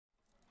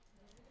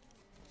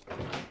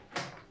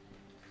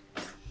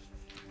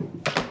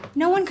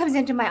No one comes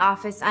into my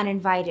office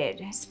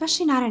uninvited,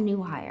 especially not a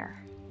new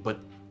hire. But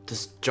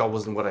this job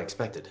wasn't what I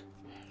expected.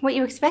 What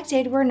you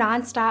expected were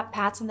nonstop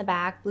pats on the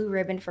back, blue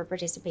ribbon for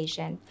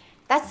participation.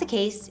 If that's the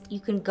case,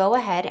 you can go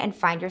ahead and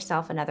find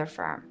yourself another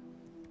firm.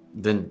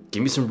 Then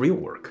give me some real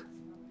work,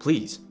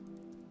 please.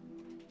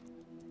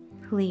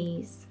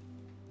 Please.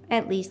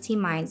 At least he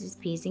minds his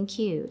P's and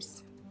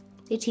Q's.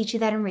 They teach you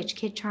that in Rich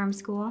Kid Charm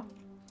School?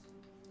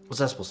 What's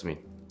that supposed to mean?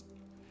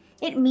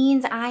 It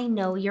means I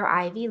know your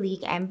Ivy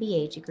League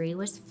MBA degree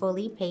was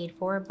fully paid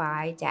for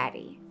by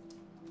Daddy.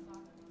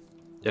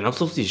 And I'm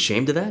supposed to be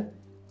ashamed of that?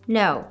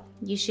 No,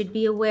 you should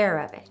be aware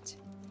of it.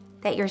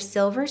 That your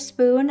silver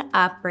spoon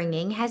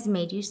upbringing has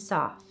made you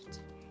soft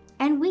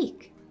and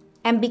weak.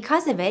 And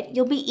because of it,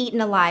 you'll be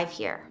eaten alive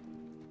here.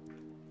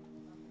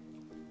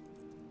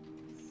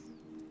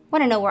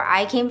 Want to know where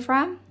I came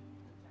from?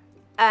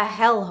 A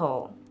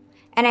hellhole.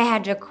 And I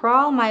had to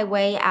crawl my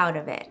way out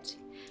of it,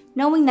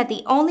 knowing that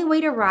the only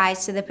way to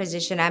rise to the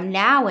position I'm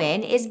now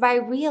in is by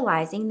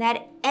realizing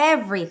that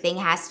everything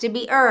has to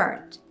be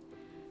earned,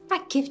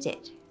 not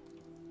gifted.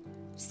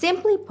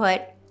 Simply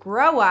put,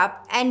 grow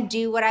up and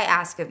do what I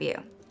ask of you.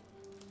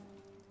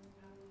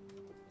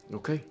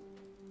 Okay.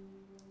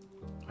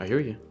 I hear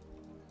you.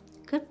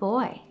 Good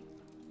boy.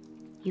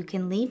 You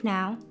can leave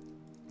now.